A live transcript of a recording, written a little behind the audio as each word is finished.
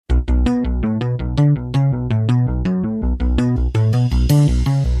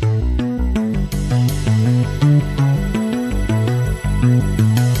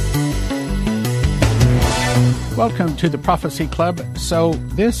to the Prophecy Club. So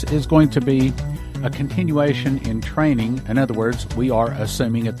this is going to be a continuation in training. In other words, we are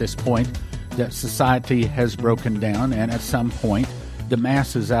assuming at this point that society has broken down, and at some point the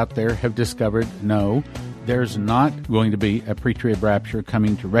masses out there have discovered, no, there's not going to be a pre-trib rapture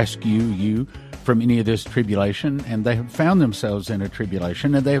coming to rescue you from any of this tribulation, and they have found themselves in a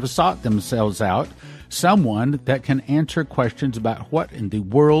tribulation, and they have sought themselves out someone that can answer questions about what in the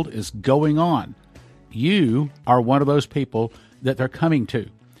world is going on. You are one of those people that they're coming to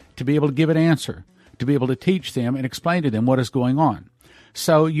be able to give an answer, to be able to teach them and explain to them what is going on.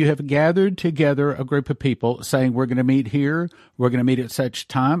 So you have gathered together a group of people saying, we're going to meet here, we're going to meet at such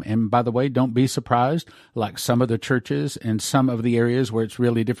time. And by the way, don't be surprised, like some of the churches and some of the areas where it's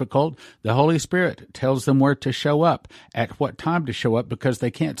really difficult, the Holy Spirit tells them where to show up, at what time to show up, because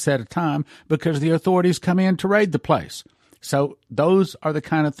they can't set a time because the authorities come in to raid the place. So those are the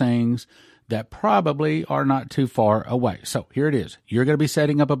kind of things that probably are not too far away. So here it is. You're going to be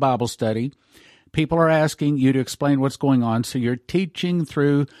setting up a Bible study. People are asking you to explain what's going on, so you're teaching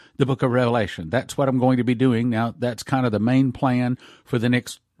through the book of Revelation. That's what I'm going to be doing. Now, that's kind of the main plan for the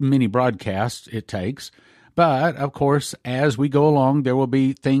next mini broadcasts it takes. But, of course, as we go along, there will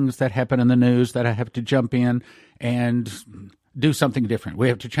be things that happen in the news that I have to jump in and do something different. We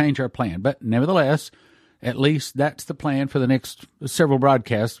have to change our plan. But nevertheless, at least that's the plan for the next several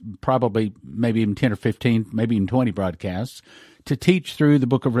broadcasts, probably maybe even 10 or 15, maybe even 20 broadcasts, to teach through the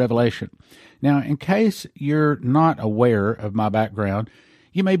book of Revelation. Now, in case you're not aware of my background,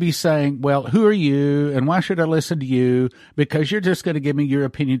 you may be saying, well, who are you and why should I listen to you? Because you're just going to give me your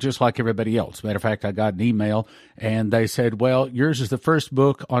opinion just like everybody else. Matter of fact, I got an email and they said, well, yours is the first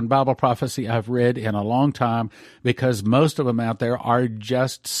book on Bible prophecy I've read in a long time because most of them out there are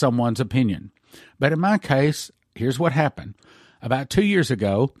just someone's opinion. But in my case, here's what happened. About 2 years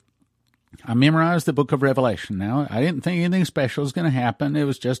ago, I memorized the book of Revelation. Now, I didn't think anything special was going to happen. It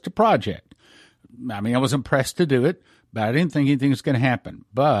was just a project. I mean, I was impressed to do it, but I didn't think anything was going to happen.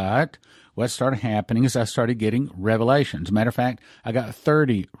 But what started happening is I started getting revelations. Matter of fact, I got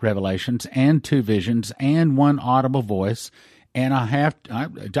 30 revelations and 2 visions and 1 audible voice. And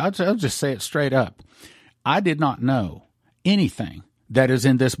I'll just say it straight up. I did not know anything that is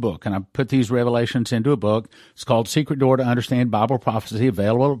in this book. And I put these revelations into a book. It's called Secret Door to Understand Bible Prophecy,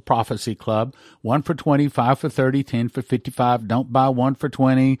 available at Prophecy Club. 1 for 20, 5 for 30, 10 for 55. Don't buy 1 for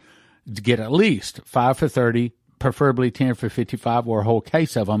 20. Get at least 5 for 30, preferably 10 for 55, or a whole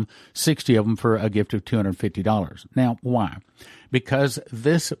case of them, 60 of them for a gift of $250. Now, why? Because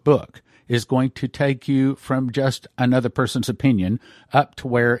this book is going to take you from just another person's opinion up to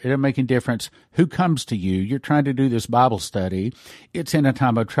where it doesn't make any difference who comes to you. You're trying to do this Bible study. It's in a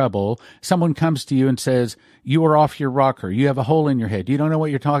time of trouble. Someone comes to you and says, you are off your rocker. You have a hole in your head. You don't know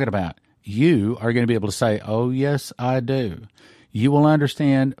what you're talking about. You are going to be able to say, oh, yes, I do. You will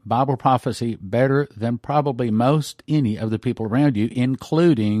understand Bible prophecy better than probably most any of the people around you,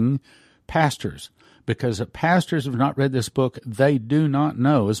 including pastors. Because if pastors have not read this book, they do not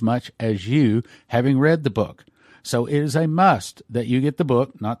know as much as you, having read the book. So it is a must that you get the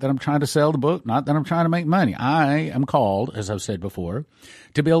book. Not that I'm trying to sell the book, not that I'm trying to make money. I am called, as I've said before,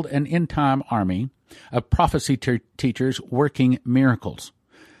 to build an end-time army of prophecy teachers working miracles.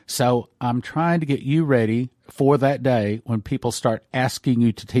 So I'm trying to get you ready for that day when people start asking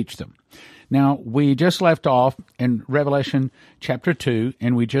you to teach them. Now, we just left off in Revelation chapter 2,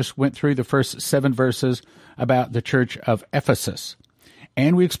 and we just went through the first 7 verses about the church of Ephesus.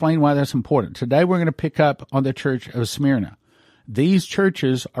 And we explained why that's important. Today, we're going to pick up on the church of Smyrna. These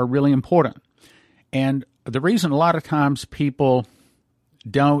churches are really important. And the reason a lot of times people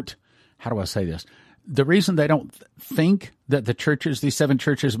don't, how do I say this? The reason they don't think that the churches, these 7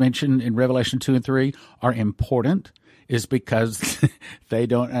 churches mentioned in Revelation 2 and 3 are important is because they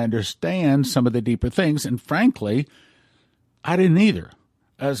don't understand some of the deeper things. And frankly, I didn't either.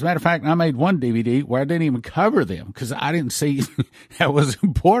 As a matter of fact, I made one DVD where I didn't even cover them because I didn't see that was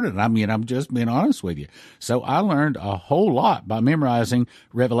important. I mean, I'm just being honest with you. So I learned a whole lot by memorizing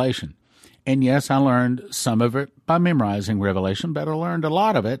Revelation. And yes, I learned some of it by memorizing Revelation, but I learned a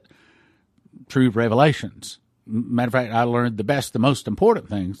lot of it through Revelations. Matter of fact, I learned the most important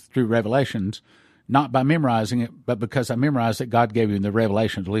things through Revelations, not by memorizing it, but because I memorized it, God gave me the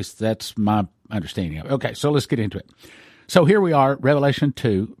Revelations. At least that's my understanding of it. Okay, so let's get into it. So here we are, Revelation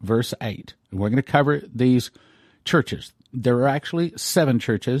 2, verse 8. And we're going to cover these churches. There are actually 7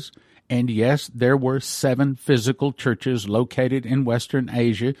 churches, and yes, there were 7 physical churches located in Western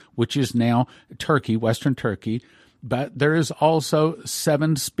Asia, which is now Turkey, Western Turkey. But there is also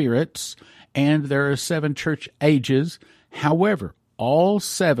 7 spirits, and there are 7 church ages. However, all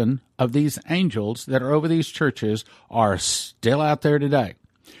 7 of these angels that are over these churches are still out there today.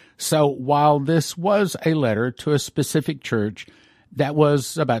 So while this was a letter to a specific church that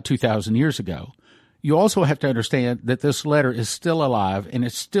was about 2,000 years ago, you also have to understand that this letter is still alive and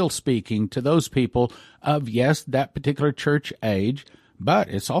it's still speaking to those people of, yes, that particular church age, but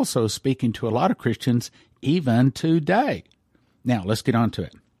it's also speaking to a lot of Christians even today. Now, let's get on to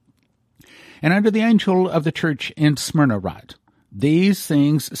it. And unto the angel of the church in Smyrna write, These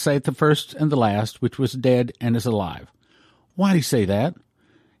things saith the first and the last, which was dead and is alive. Why did he say that?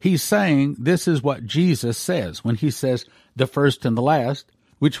 He's saying this is what Jesus says when he says the first and the last,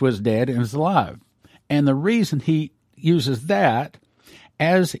 which was dead and is alive. And the reason he uses that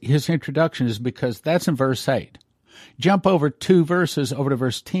as his introduction is because that's in verse 8. Jump over 2 verses over to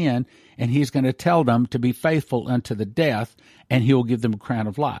verse 10, and he's going to tell them to be faithful unto the death, and he will give them a crown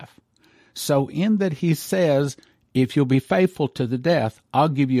of life. So in that he says, if you'll be faithful to the death, I'll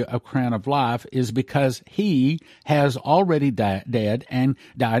give you a crown of life, is because he has already died and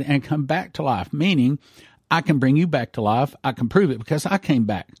come back to life, meaning I can bring you back to life. I can prove it because I came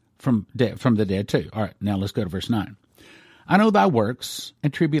back from the dead too. All right, now let's go to verse 9. I know thy works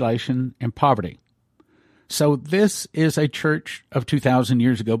and tribulation and poverty. So this is a church of 2,000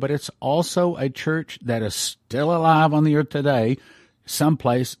 years ago, but it's also a church that is still alive on the earth today,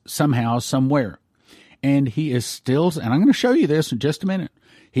 someplace, somehow, somewhere. And he is still, and I'm going to show you this in just a minute,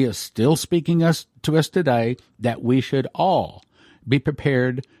 he is still speaking to us today that we should all be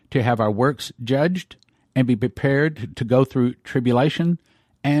prepared to have our works judged and be prepared to go through tribulation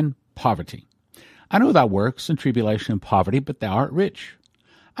and poverty. I know thy works and tribulation and poverty, but thou art rich.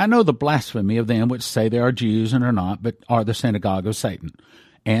 I know the blasphemy of them which say they are Jews and are not, but are the synagogue of Satan.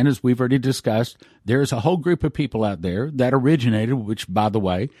 And as we've already discussed, there is a whole group of people out there that originated, which, by the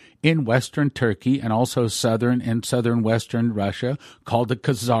way, in western Turkey and also southern and southern western Russia, called the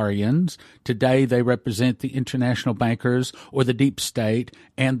Khazarians. Today they represent the international bankers or the deep state,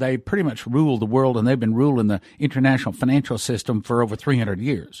 and they pretty much rule the world, and they've been ruling the international financial system for over 300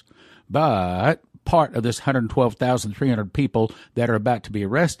 years. But part of this 112,300 people that are about to be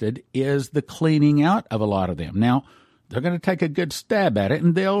arrested is the cleaning out of a lot of them. Now, they're going to take a good stab at it,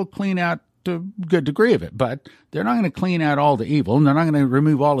 and they'll clean out a good degree of it, but they're not going to clean out all the evil, and they're not going to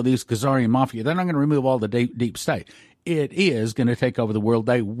remove all of these Khazarian mafia. They're not going to remove all the deep state. It is going to take over the world.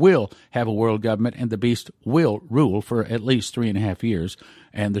 They will have a world government, and the beast will rule for at least 3.5 years,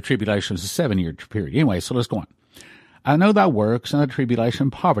 and the tribulation is a 7-year period. Anyway, so let's go on. I know thy works and thy tribulation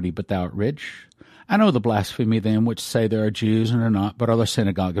and poverty, but thou art rich. I know the blasphemy of them which say they are Jews and are not, but are the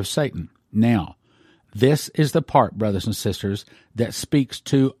synagogue of Satan. Now, this is the part, brothers and sisters, that speaks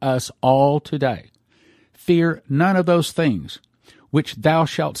to us all today. Fear none of those things which thou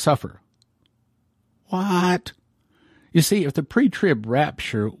shalt suffer. What? You see, if the pre-trib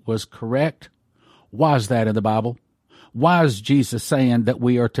rapture was correct, why is that in the Bible? Why is Jesus saying that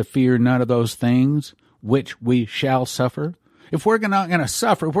we are to fear none of those things which we shall suffer? If we're not going to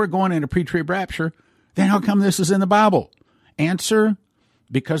suffer, if we're going into pre-trib rapture, then how come this is in the Bible? Answer,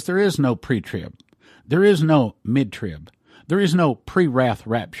 because there is no pre-trib. There is no mid-trib. There is no pre-wrath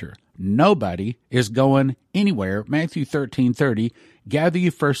rapture. Nobody is going anywhere. Matthew 13:30, gather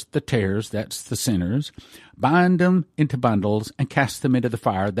you first the tares, that's the sinners, bind them into bundles and cast them into the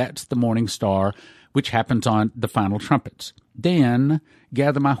fire, that's the morning star, which happens on the final trumpets. Then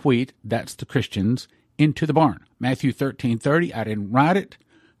gather my wheat, that's the Christians, into the barn. Matthew 13:30, I didn't write it.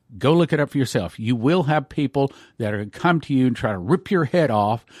 Go look it up for yourself. You will have people that are going to come to you and try to rip your head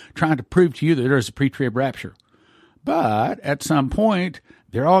off, trying to prove to you that there's a pre-trib rapture. But at some point,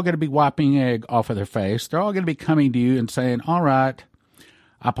 they're all going to be wiping egg off of their face. They're all going to be coming to you and saying, all right,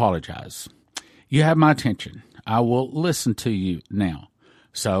 I apologize. You have my attention. I will listen to you now.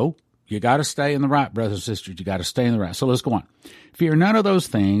 So you got to stay in the right, brothers and sisters. You got to stay in the right. So let's go on. Fear none of those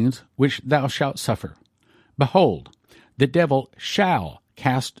things which thou shalt suffer. Behold, the devil shall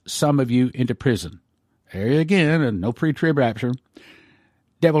cast some of you into prison. There again, and no pre-trib rapture.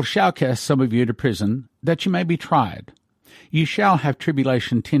 Devil shall cast some of you into prison, that you may be tried. You shall have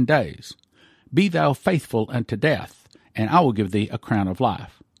tribulation 10 days. Be thou faithful unto death, and I will give thee a crown of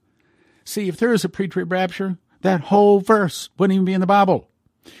life. See, if there is a pre-trib rapture, that whole verse wouldn't even be in the Bible.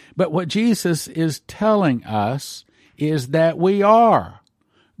 But what Jesus is telling us is that we are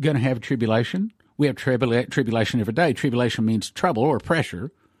going to have tribulation. We have tribulation every day. Tribulation means trouble or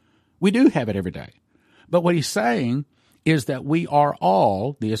pressure. We do have it every day. But what he's saying is that we are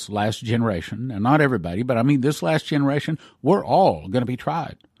all, this last generation, and not everybody, but I mean this last generation, we're all going to be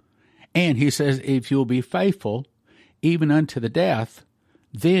tried. And he says, if you'll be faithful, even unto the death,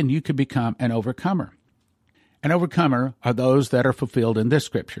 then you can become an overcomer. An overcomer are those that are fulfilled in this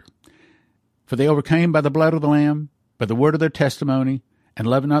scripture. For they overcame by the blood of the Lamb, by the word of their testimony, and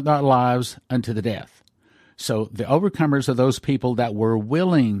loved not their lives unto the death. So the overcomers are those people that were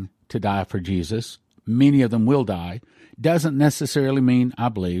willing to die for Jesus. Many of them will die. Doesn't necessarily mean, I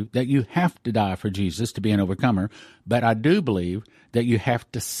believe, that you have to die for Jesus to be an overcomer, but I do believe that you have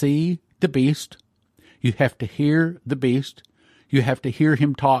to see the beast, you have to hear the beast, you have to hear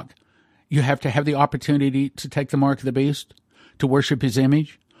him talk, you have to have the opportunity to take the mark of the beast, to worship his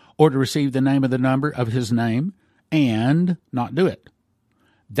image, or to receive the name of the number of his name, and not do it.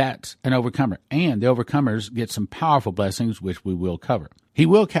 That's an overcomer. And the overcomers get some powerful blessings, which we will cover. He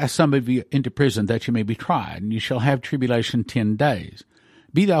will cast some of you into prison that you may be tried, and you shall have tribulation 10 days.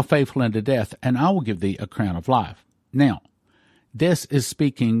 Be thou faithful unto death, and I will give thee a crown of life. Now, this is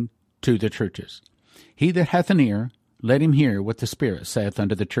speaking to the churches. He that hath an ear, let him hear what the Spirit saith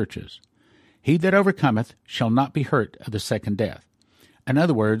unto the churches. He that overcometh shall not be hurt of the second death. In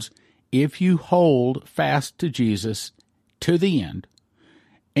other words, if you hold fast to Jesus to the end,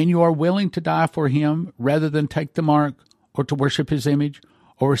 and you are willing to die for him rather than take the mark or to worship his image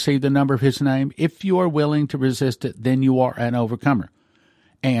or receive the number of his name, if you are willing to resist it, then you are an overcomer.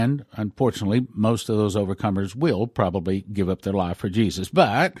 And, unfortunately, most of those overcomers will probably give up their life for Jesus.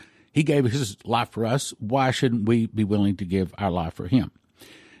 But he gave his life for us. Why shouldn't we be willing to give our life for him?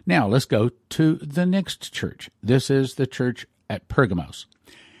 Now, let's go to the next church. This is the church at Pergamos.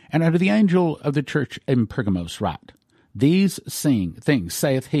 And unto the angel of the church in Pergamos write, These things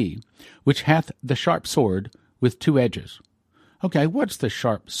saith he, which hath the sharp sword with two edges. Okay, what's the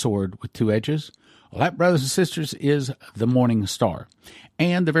sharp sword with two edges? Well, that, brothers and sisters, is the morning star.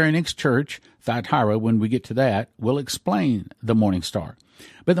 And the very next church, Thyatira, when we get to that, will explain the morning star.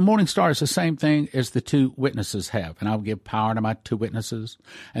 But the morning star is the same thing as the two witnesses have. And I will give power to my two witnesses,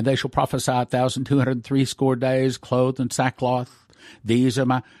 and they shall prophesy 1,260 days, clothed in sackcloth. These are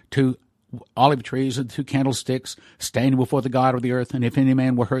my two olive trees and two candlesticks, standing before the God of the earth. And if any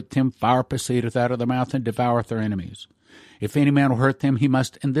man will hurt them, fire proceedeth out of their mouth and devoureth their enemies. If any man will hurt them, he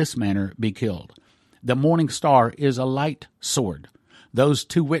must in this manner be killed. The morning star is a light sword. Those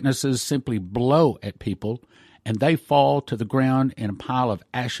two witnesses simply blow at people, and they fall to the ground in a pile of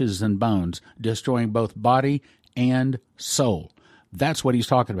ashes and bones, destroying both body and soul. That's what he's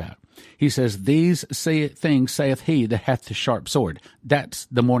talking about. He says, These things saith he that hath the sharp sword. That's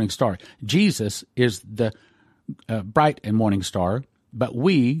the morning star. Jesus is the bright and morning star, but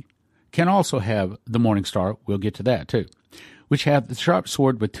we can also have the morning star. We'll get to that too. Which hath the sharp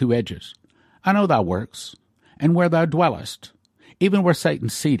sword with two edges. I know thy works, and where thou dwellest, even where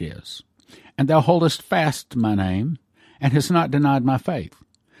Satan's seat is. And thou holdest fast my name, and hast not denied my faith.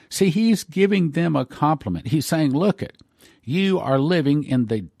 See, he's giving them a compliment. He's saying, look it, you are living in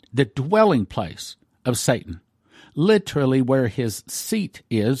the dwelling place of Satan, literally where his seat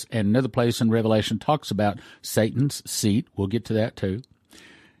is. And another place in Revelation talks about Satan's seat. We'll get to that too.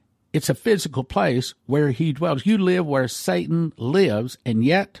 It's a physical place where he dwells. You live where Satan lives, and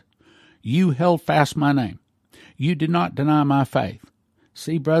yet you held fast my name. You did not deny my faith.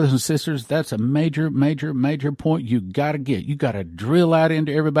 See, brothers and sisters, that's a major point you got to get. You got to drill out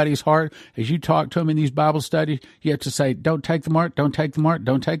into everybody's heart. As you talk to them in these Bible studies, you have to say, don't take the mark, don't take the mark,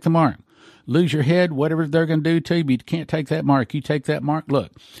 don't take the mark. Lose your head, whatever they're going to do to you, but you can't take that mark. You take that mark.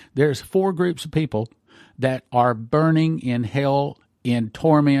 Look, there's 4 groups of people that are burning in hell in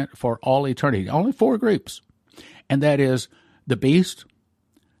torment for all eternity. Only 4 groups. And that is the beast,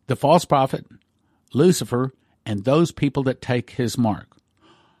 the false prophet, Lucifer, and those people that take his mark.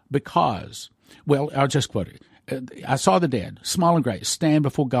 Because, well, I'll just quote it. I saw the dead, small and great, stand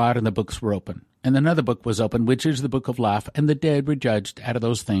before God, and the books were open. And another book was opened, which is the book of life, and the dead were judged out of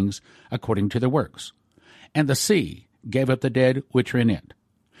those things according to their works. And the sea gave up the dead which are in it.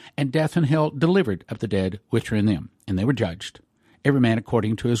 And death and hell delivered up the dead which are in them. And they were judged, every man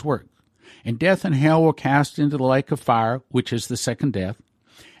according to his work. And death and hell were cast into the lake of fire, which is the second death.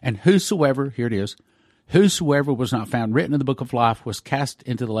 And whosoever, here it is, whosoever was not found written in the book of life was cast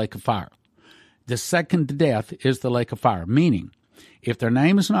into the lake of fire. The second death is the lake of fire, meaning if their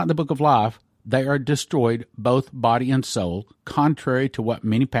name is not in the book of life, they are destroyed, both body and soul, contrary to what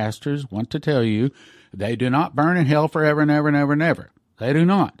many pastors want to tell you. They do not burn in hell forever and ever and ever and ever. They do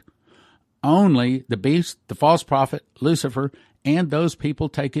not. Only the beast, the false prophet, Lucifer, and those people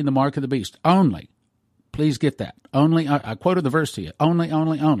taking the mark of the beast. Only. Please get that. Only. I quoted the verse to you. Only.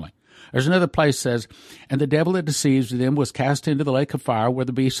 There's another place that says, and the devil that deceives them was cast into the lake of fire where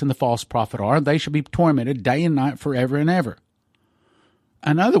the beast and the false prophet are, and they shall be tormented day and night forever and ever.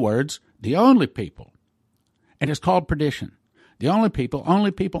 In other words, the only people, and it's called perdition, the only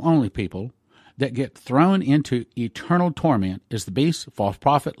people that get thrown into eternal torment is the beast, false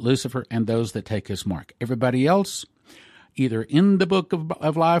prophet, Lucifer, and those that take his mark. Everybody else, either in the book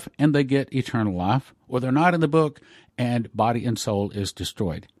of life and they get eternal life, or they're not in the book and body and soul is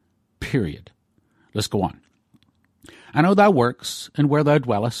destroyed. Period. Let's go on. I know thy works, and where thou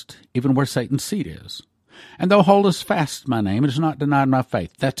dwellest, even where Satan's seat is. And thou holdest fast my name, and hast not denied my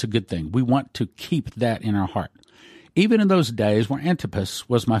faith. That's a good thing. We want to keep that in our heart. Even in those days where Antipas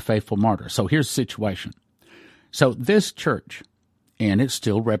was my faithful martyr. So here's the situation. So this church, and it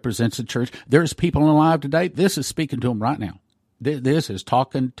still represents a church. There's people alive today. This is speaking to them right now. This is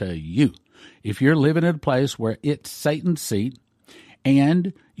talking to you. If you're living in a place where it's Satan's seat,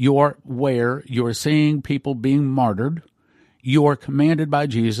 and you're seeing people being martyred, you're commanded by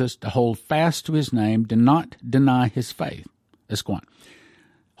Jesus to hold fast to his name, do not deny his faith. Let's go on.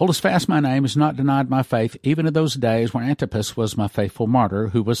 Hold us fast my name, has not denied my faith, even in those days when Antipas was my faithful martyr,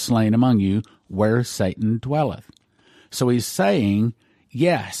 who was slain among you, where Satan dwelleth. So he's saying,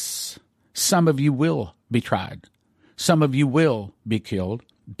 yes, some of you will be tried. Some of you will be killed,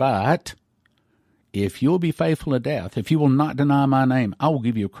 but if you'll be faithful to death, if you will not deny my name, I will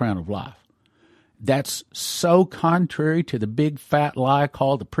give you a crown of life. That's so contrary to the big fat lie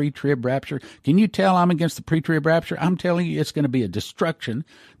called the pre-trib rapture. Can you tell I'm against the pre-trib rapture? I'm telling you it's going to be a destruction.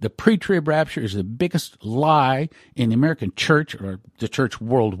 The pre-trib rapture is the biggest lie in the American church or the church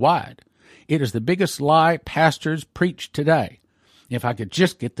worldwide. It is the biggest lie pastors preach today. If I could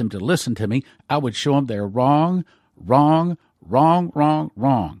just get them to listen to me, I would show them they're wrong, wrong, wrong, wrong,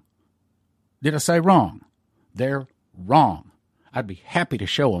 wrong. Did I say wrong? They're wrong. I'd be happy to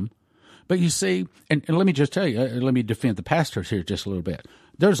show them. But you see, and let me just tell you, let me defend the pastors here just a little bit.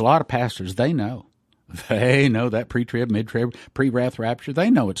 There's a lot of pastors, they know that pre-trib, mid-trib, pre-wrath rapture. They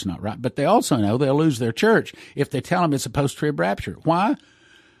know it's not right. But they also know they'll lose their church if they tell them it's a post-trib rapture. Why?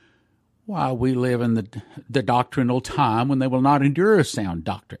 Why, we live in the doctrinal time when they will not endure a sound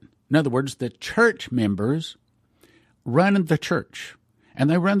doctrine. In other words, the church members run the church. And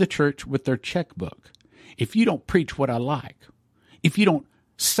they run the church with their checkbook. If you don't preach what I like, if you don't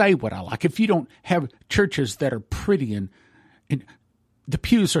say what I like, if you don't have churches that are pretty and the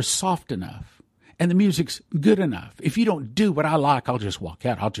pews are soft enough and the music's good enough, if you don't do what I like, I'll just walk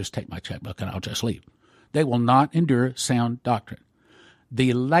out. I'll just take my checkbook and I'll just leave. They will not endure sound doctrine.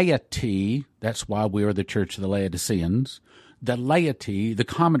 The laity, that's why we are the church of the Laodiceans, the laity, the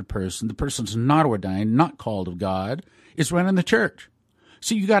common person, the person's not ordained, not called of God, is running the church.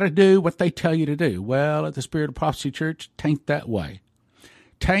 So you got to do what they tell you to do. Well, at the Spirit of Prophecy Church, tain't that way.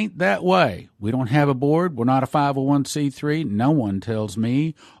 Tain't that way. We don't have a board. We're not a 501c3. No one tells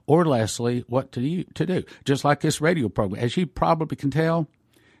me or Leslie what to do. Just like this radio program. As you probably can tell,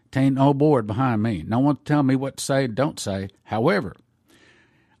 tain't no board behind me. No one tell me what to say and don't say. However,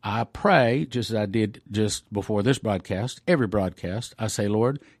 I pray, just as I did just before this broadcast, every broadcast, I say,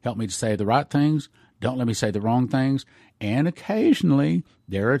 Lord, help me to say the right things. Don't let me say the wrong things. And occasionally,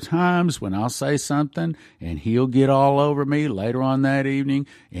 there are times when I'll say something and he'll get all over me later on that evening,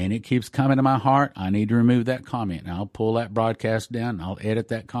 and it keeps coming to my heart. I need to remove that comment, and I'll pull that broadcast down, and I'll edit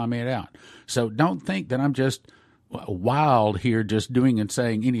that comment out. So don't think that I'm just wild here, just doing and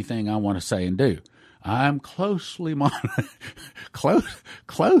saying anything I want to say and do. I'm closely monitored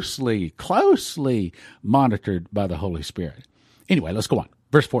by the Holy Spirit. Anyway, let's go on.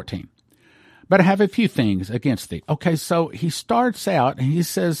 Verse 14. But I have a few things against thee. Okay, so he starts out and he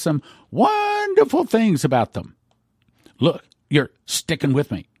says some wonderful things about them. Look, you're sticking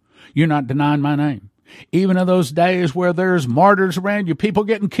with me. You're not denying my name. Even in those days where there's martyrs around you, people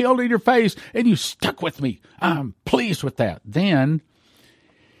getting killed in your face, and you stuck with me. I'm pleased with that. Then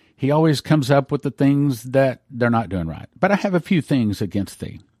he always comes up with the things that they're not doing right. But I have a few things against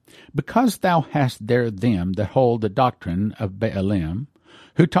thee. Because thou hast there them that hold the doctrine of Baalim,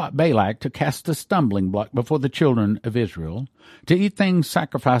 who taught Balak to cast a stumbling block before the children of Israel, to eat things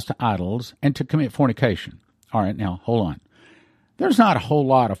sacrificed to idols, and to commit fornication. All right, now, hold on. There's not a whole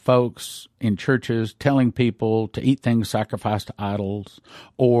lot of folks in churches telling people to eat things sacrificed to idols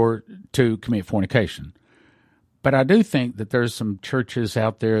or to commit fornication. But I do think that there's some churches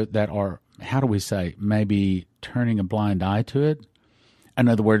out there that are, how do we say, maybe turning a blind eye to it. In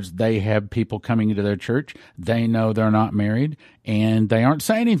other words, they have people coming into their church. They know they're not married, and they aren't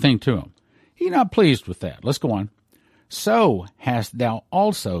saying anything to them. He's not pleased with that. Let's go on. So hast thou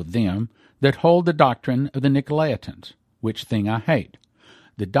also them that hold the doctrine of the Nicolaitans, which thing I hate.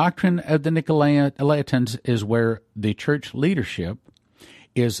 The doctrine of the Nicolaitans is where the church leadership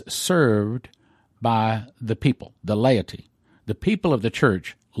is served by the people, the laity. The people of the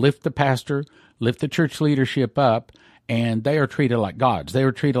church lift the pastor, lift the church leadership up, and they are treated like gods. They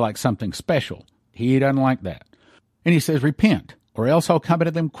are treated like something special. He doesn't like that. And he says, repent, or else I'll come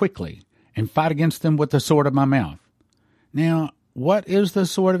at them quickly and fight against them with the sword of my mouth. Now, what is the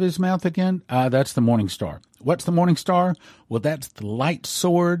sword of his mouth again? That's the morning star. What's the morning star? Well, that's the light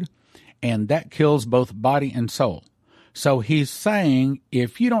sword, and that kills both body and soul. So he's saying,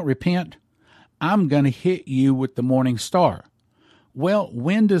 if you don't repent, I'm going to hit you with the morning star. Well,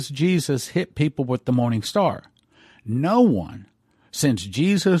 when does Jesus hit people with the morning star? No one, since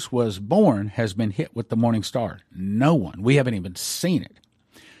Jesus was born, has been hit with the morning star. No one. We haven't even seen it.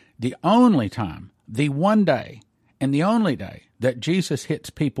 The only time, the one day, and the only day that Jesus hits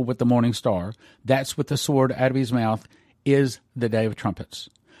people with the morning star, that's with the sword out of his mouth, is the day of trumpets.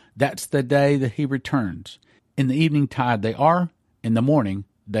 That's the day that he returns. In the evening tide they are, in the morning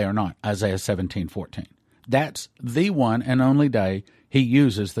they are not. Isaiah 17:14. That's the one and only day he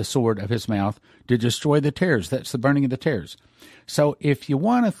uses the sword of his mouth to destroy the tares. That's the burning of the tares. So if you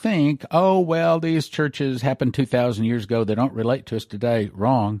want to think, oh, well, these churches happened 2,000 years ago, they don't relate to us today,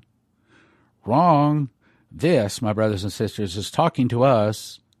 wrong. Wrong. This, my brothers and sisters, is talking to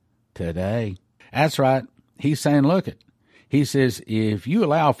us today. That's right. He's saying, look it. He says, if you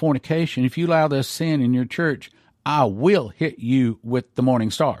allow fornication, if you allow this sin in your church, I will hit you with the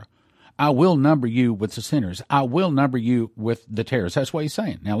morning star. I will number you with the sinners. I will number you with the tares. That's what he's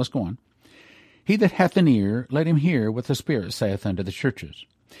saying. Now let's go on. He that hath an ear, let him hear what the Spirit saith unto the churches.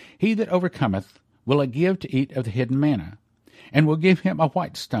 He that overcometh will I give to eat of the hidden manna, and will give him a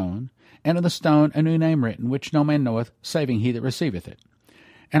white stone, and of the stone a new name written, which no man knoweth, saving he that receiveth it.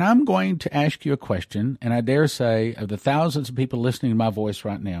 And I'm going to ask you a question, and I dare say, of the thousands of people listening to my voice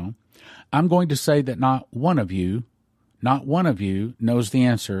right now, I'm going to say that not one of you knows the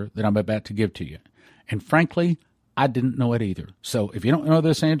answer that I'm about to give to you. And frankly, I didn't know it either. So if you don't know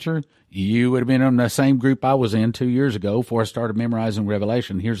this answer, you would have been in the same group I was in 2 years ago before I started memorizing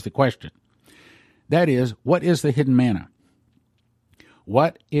Revelation. Here's the question. That is, what is the hidden manna?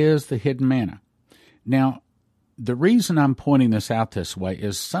 What is the hidden manna? Now, the reason I'm pointing this out this way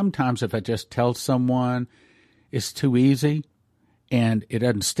is sometimes if I just tell someone it's too easy and it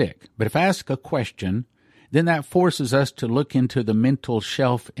doesn't stick. But if I ask a question, then that forces us to look into the mental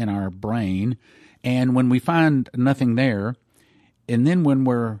shelf in our brain. And when we find nothing there, and then when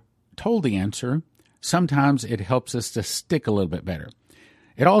we're told the answer, sometimes it helps us to stick a little bit better.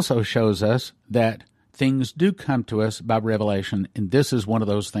 It also shows us that things do come to us by revelation, and this is one of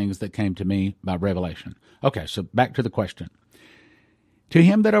those things that came to me by revelation. Okay, so back to the question. To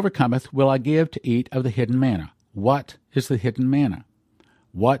him that overcometh will I give to eat of the hidden manna. What is the hidden manna?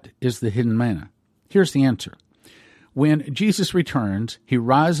 What is the hidden manna? Here's the answer. When Jesus returns, he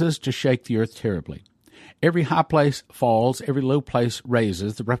rises to shake the earth terribly. Every high place falls, every low place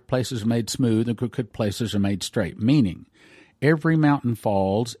raises, the rough places are made smooth, the crooked places are made straight, meaning every mountain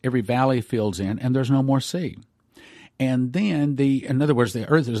falls, every valley fills in, and there's no more sea. And then, in other words, the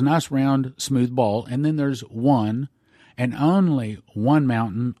earth is a nice round, smooth ball, and then there's one and only one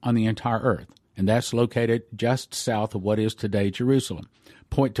mountain on the entire earth, and that's located just south of what is today Jerusalem.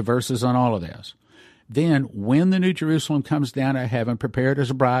 Point to verses on all of this. Then, when the New Jerusalem comes down out of heaven, prepared as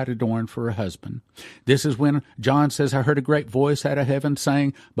a bride adorned for her husband, this is when John says, I heard a great voice out of heaven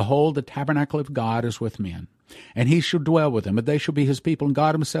saying, Behold, the tabernacle of God is with men, and he shall dwell with them, and they shall be his people, and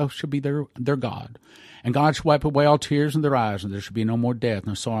God himself shall be their God. And God shall wipe away all tears from their eyes, and there shall be no more death,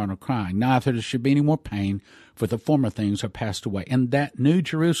 nor sorrow, nor crying, neither there shall be any more pain, for the former things are passed away. And that New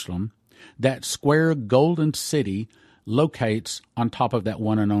Jerusalem, that square golden city, locates on top of that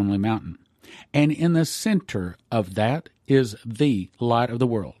one and only mountain. And in the center of that is the light of the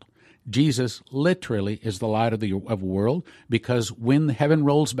world. Jesus literally is the light of the world, because when heaven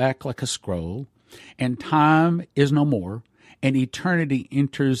rolls back like a scroll, and time is no more, and eternity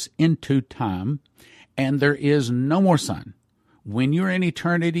enters into time, and there is no more sun. When you're in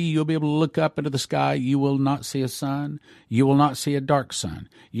eternity, you'll be able to look up into the sky. You will not see a sun. You will not see a dark sun.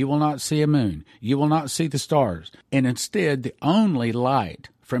 You will not see a moon. You will not see the stars. And instead, the only light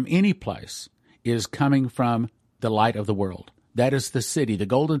from any place is coming from the light of the world. That is the city, the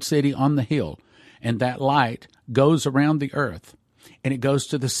golden city on the hill. And that light goes around the earth, and it goes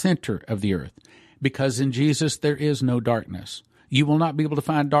to the center of the earth. Because in Jesus, there is no darkness. You will not be able to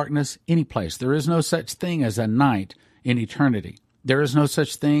find darkness any place. There is no such thing as a night in eternity. There is no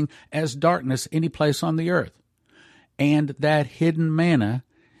such thing as darkness any place on the earth. And that hidden manna,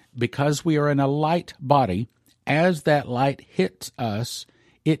 because we are in a light body, as that light hits us,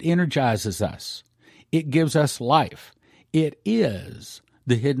 it energizes us. It gives us life. It is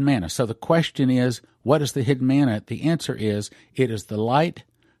the hidden manna. So the question is, what is the hidden manna? The answer is, it is the light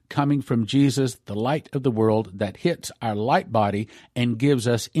coming from Jesus, the light of the world, that hits our light body and gives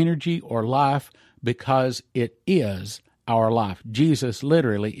us energy or life because it is our life. Jesus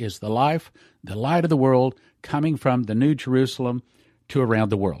literally is the life, the light of the world, coming from the New Jerusalem to around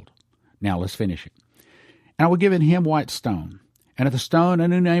the world. Now let's finish it. And I will give in him white stone, and of the stone a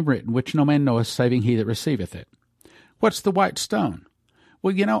new name written, which no man knoweth, saving he that receiveth it. What's the white stone?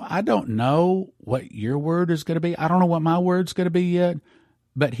 Well, I don't know what your word is going to be. I don't know what my word's going to be yet,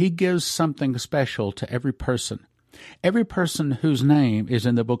 but he gives something special to every person. Every person whose name is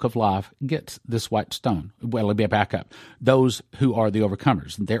in the book of life gets this white stone. Well, let me back up. Those who are the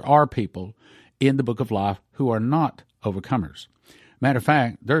overcomers. There are people in the book of life who are not overcomers. Matter of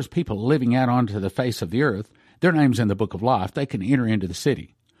fact, there's people living out onto the face of the earth. Their name's in the book of life. They can enter into the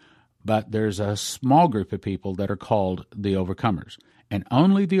city. But there's a small group of people that are called the overcomers. And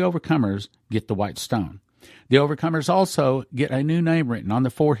only the overcomers get the white stone. The overcomers also get a new name written on the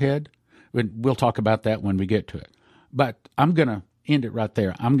forehead. We'll talk about that when we get to it. But I'm going to end it right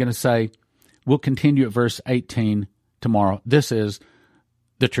there. I'm going to say we'll continue at verse 18 tomorrow. This is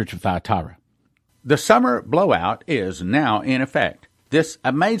the Church of Thyatira. The summer blowout is now in effect. This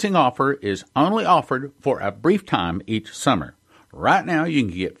amazing offer is only offered for a brief time each summer. Right now, you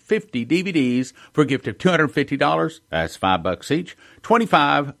can get 50 DVDs for a gift of $250. That's $5 each.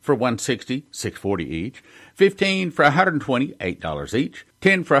 25 for $160, $640 each. 15 for $120, $8 each.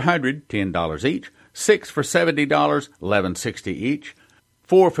 10 for $100, $10 each. 6 for $70, $11.60 each.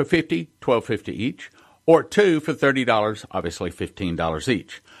 4 for $50, $12.50 each. Or 2 for $30, obviously $15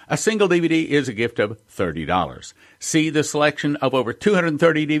 each. A single DVD is a gift of $30. See the selection of over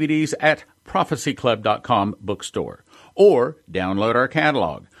 230 DVDs at prophecyclub.com bookstore. Or download our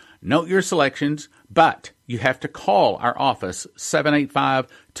catalog. Note your selections, but you have to call our office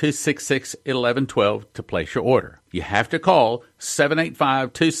 785-266-1112 to place your order. You have to call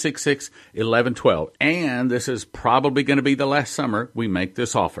 785-266-1112. And this is probably going to be the last summer we make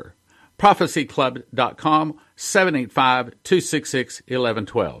this offer. prophecyclub.com,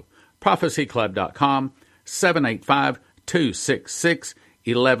 785-266-1112. prophecyclub.com,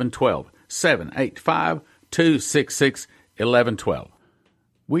 785-266-1112. 785-266-1112.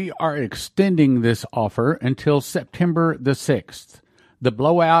 We are extending this offer until September the 6th. The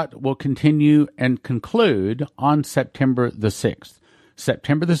blowout will continue and conclude on September the 6th.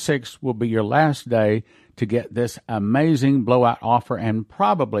 September the 6th will be your last day to get this amazing blowout offer, and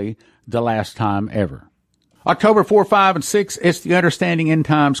probably the last time ever. October 4, 5, and 6, it's the Understanding End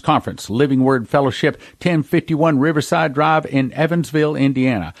Times Conference, Living Word Fellowship, 1051 Riverside Drive in Evansville,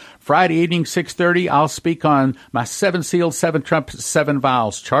 Indiana. Friday evening, 6:30, I'll speak on my 7 seals, 7 trumpets, 7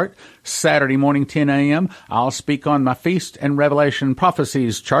 vials chart. Saturday morning, 10 a.m., I'll speak on my Feast and Revelation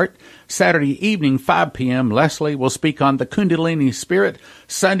Prophecies chart. Saturday evening, 5 p.m., Leslie will speak on the Kundalini Spirit.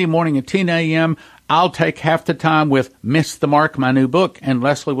 Sunday morning at 10 a.m., I'll take half the time with Miss the Mark, my new book, and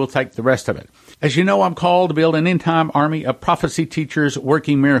Leslie will take the rest of it. As you know, I'm called to build an end-time army of prophecy teachers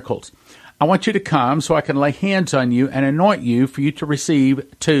working miracles. I want you to come so I can lay hands on you and anoint you for you to receive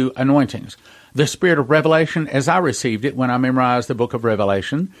 2 anointings. The spirit of revelation as I received it when I memorized the book of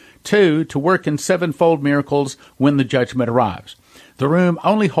Revelation. 2, to work in 7-fold miracles when the judgment arrives. The room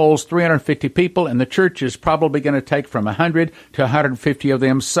only holds 350 people, and the church is probably going to take from 100 to 150 of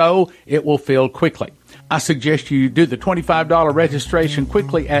them, so it will fill quickly. I suggest you do the $25 registration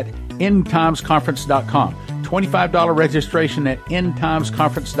quickly at endtimesconference.com. $25 registration at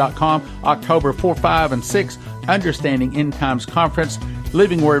endtimesconference.com, October 4, 5, and 6, Understanding End Times Conference,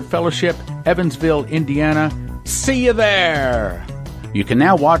 Living Word Fellowship, Evansville, Indiana. See you there! You can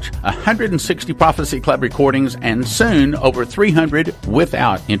now watch 160 Prophecy Club recordings and soon over 300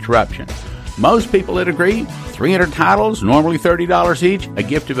 without interruption. Most people would agree 300 titles, normally $30 each. A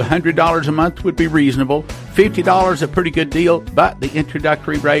gift of $100 a month would be reasonable. $50 a pretty good deal, but the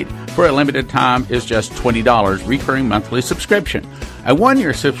introductory rate for a limited time is just $20, recurring monthly subscription. A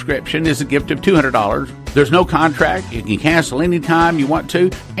 1-year subscription is a gift of $200. There's no contract. You can cancel anytime you want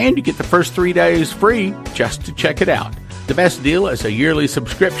to, and you get the first 3 days free just to check it out. The best deal is a yearly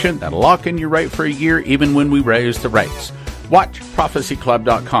subscription that'll lock in your rate for a year even when we raise the rates. Watch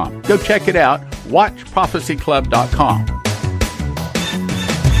prophecyclub.com. Go check it out. WatchProphecyClub.com.